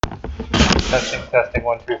Testing,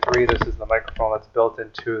 1, 2, 3. This is the microphone that's built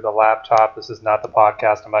into the laptop. This is not the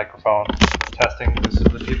podcast microphone. Testing, this is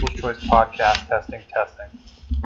the People's Choice Podcast. Testing.